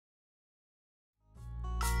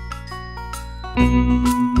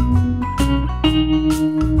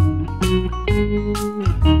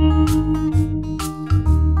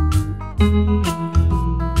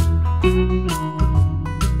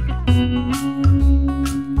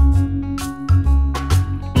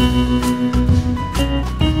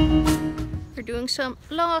We're doing some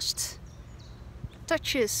last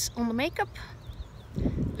touches on the makeup.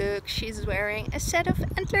 Look, she's wearing a set of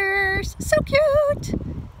antlers. So cute!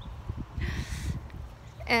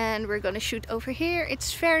 And we're gonna shoot over here.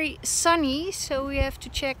 It's very sunny, so we have to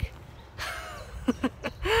check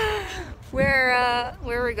where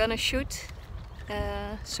we're gonna shoot,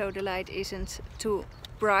 so the light isn't too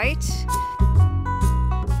bright.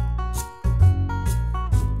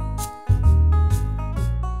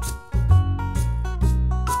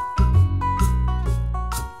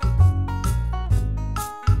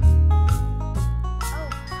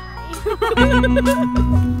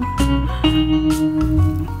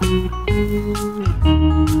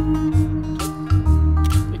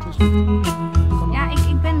 Ja,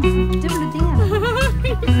 ik ben dubbele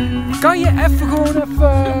dingen. Kan je even gewoon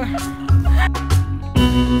even...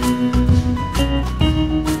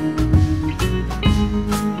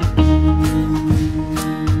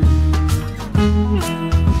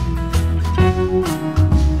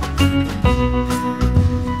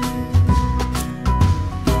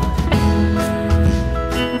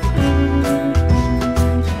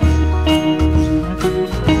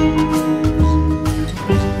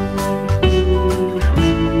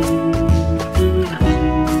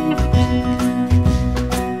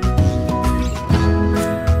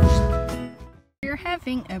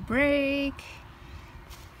 A break.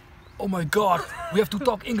 Oh my god, we have to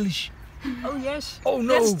talk English. Oh yes. Oh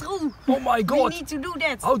no. That's true. Oh my god. We need to do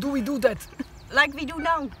that. How do we do that? Like we do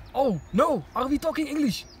now. Oh no, are we talking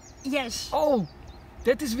English? Yes. Oh,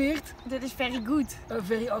 that is weird. That is very good.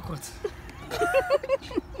 Very awkward.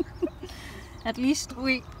 At least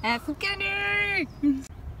we have Kenny.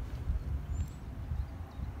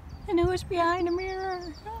 And who is behind the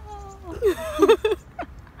mirror? Oh.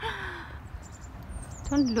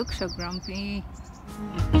 Don't look so grumpy.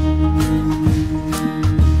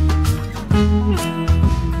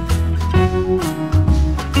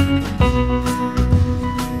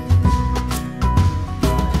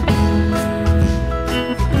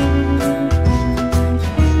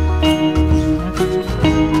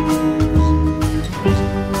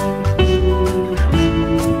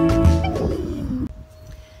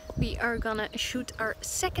 We are gonna shoot our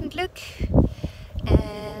second look.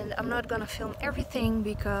 And I'm not gonna film everything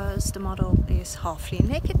because the model is halfly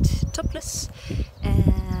naked, topless,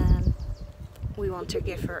 and we want to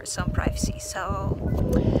give her some privacy. So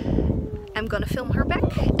I'm gonna film her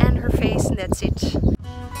back and her face, and that's it.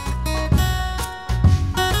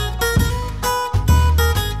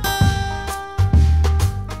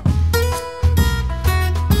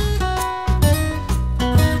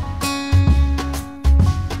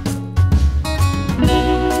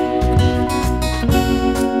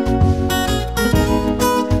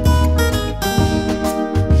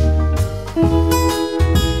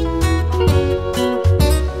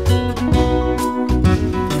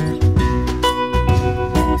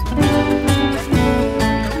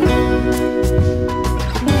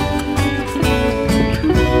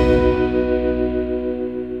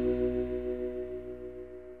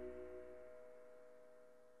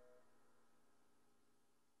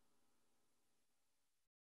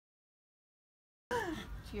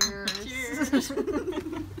 Cheers. Cheers.